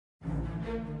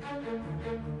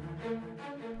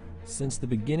Since the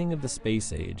beginning of the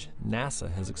space age,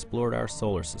 NASA has explored our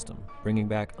solar system, bringing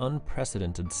back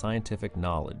unprecedented scientific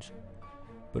knowledge.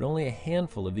 But only a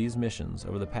handful of these missions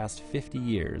over the past 50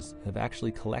 years have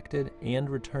actually collected and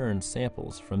returned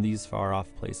samples from these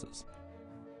far-off places.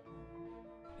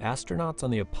 Astronauts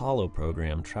on the Apollo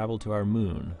program traveled to our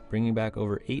moon, bringing back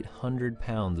over 800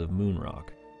 pounds of moon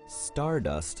rock.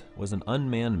 Stardust was an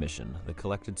unmanned mission that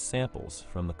collected samples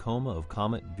from the coma of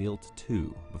Comet Wild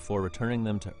 2 before returning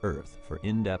them to Earth for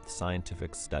in-depth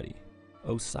scientific study.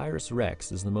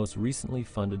 OSIRIS-REX is the most recently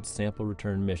funded sample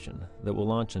return mission that will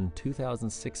launch in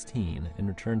 2016 and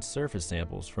return surface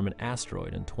samples from an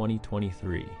asteroid in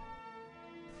 2023.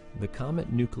 The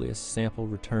Comet Nucleus Sample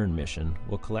Return Mission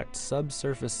will collect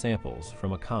subsurface samples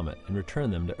from a comet and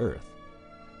return them to Earth.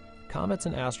 Comets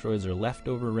and asteroids are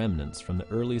leftover remnants from the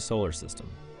early solar system,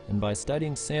 and by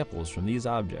studying samples from these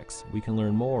objects, we can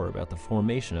learn more about the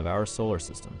formation of our solar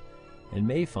system, and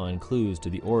may find clues to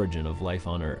the origin of life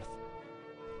on Earth.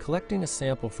 Collecting a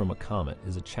sample from a comet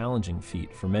is a challenging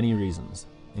feat for many reasons,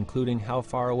 including how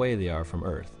far away they are from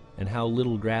Earth, and how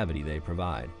little gravity they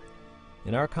provide.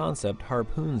 In our concept,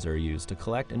 harpoons are used to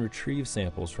collect and retrieve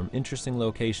samples from interesting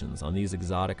locations on these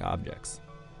exotic objects.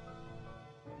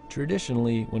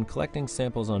 Traditionally, when collecting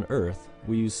samples on Earth,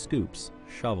 we use scoops,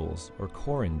 shovels, or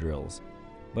coring drills.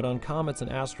 But on comets and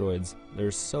asteroids,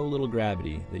 there's so little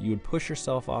gravity that you would push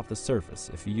yourself off the surface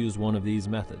if you use one of these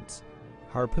methods.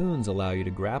 Harpoons allow you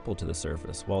to grapple to the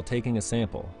surface while taking a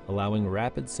sample, allowing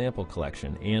rapid sample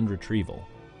collection and retrieval.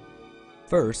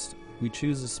 First, we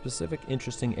choose a specific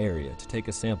interesting area to take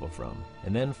a sample from,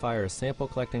 and then fire a sample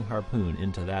collecting harpoon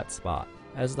into that spot.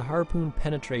 As the harpoon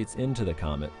penetrates into the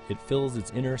comet, it fills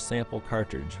its inner sample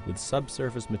cartridge with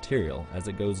subsurface material as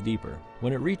it goes deeper.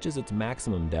 When it reaches its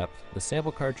maximum depth, the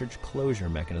sample cartridge closure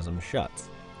mechanism shuts,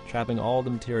 trapping all the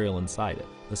material inside it.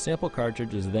 The sample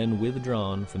cartridge is then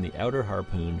withdrawn from the outer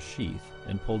harpoon sheath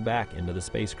and pulled back into the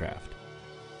spacecraft.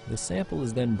 The sample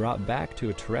is then brought back to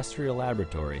a terrestrial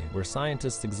laboratory where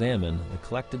scientists examine the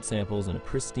collected samples in a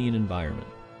pristine environment.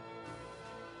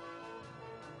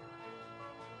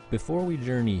 Before we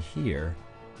journey here,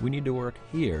 we need to work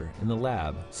here in the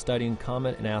lab studying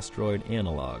comet and asteroid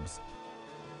analogs.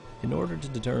 In order to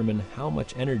determine how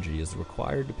much energy is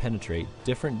required to penetrate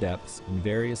different depths in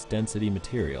various density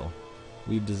material,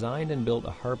 we've designed and built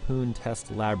a harpoon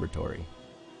test laboratory.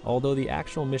 Although the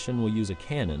actual mission will use a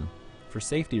cannon, for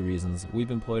safety reasons,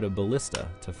 we've employed a ballista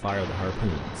to fire the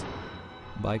harpoons.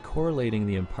 By correlating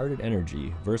the imparted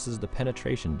energy versus the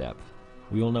penetration depth,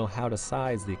 we will know how to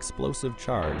size the explosive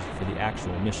charge for the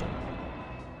actual mission.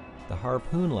 The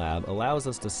Harpoon Lab allows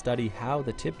us to study how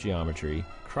the tip geometry,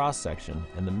 cross-section,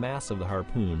 and the mass of the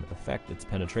harpoon affect its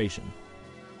penetration.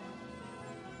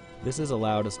 This has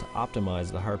allowed us to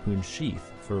optimize the harpoon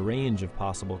sheath for a range of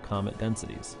possible comet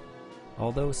densities.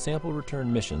 Although sample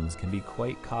return missions can be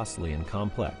quite costly and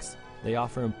complex, they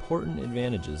offer important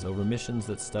advantages over missions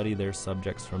that study their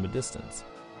subjects from a distance.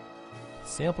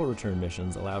 Sample return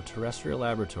missions allow terrestrial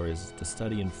laboratories to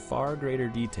study in far greater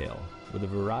detail with a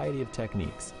variety of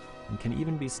techniques, and can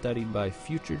even be studied by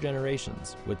future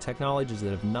generations with technologies that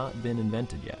have not been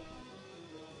invented yet.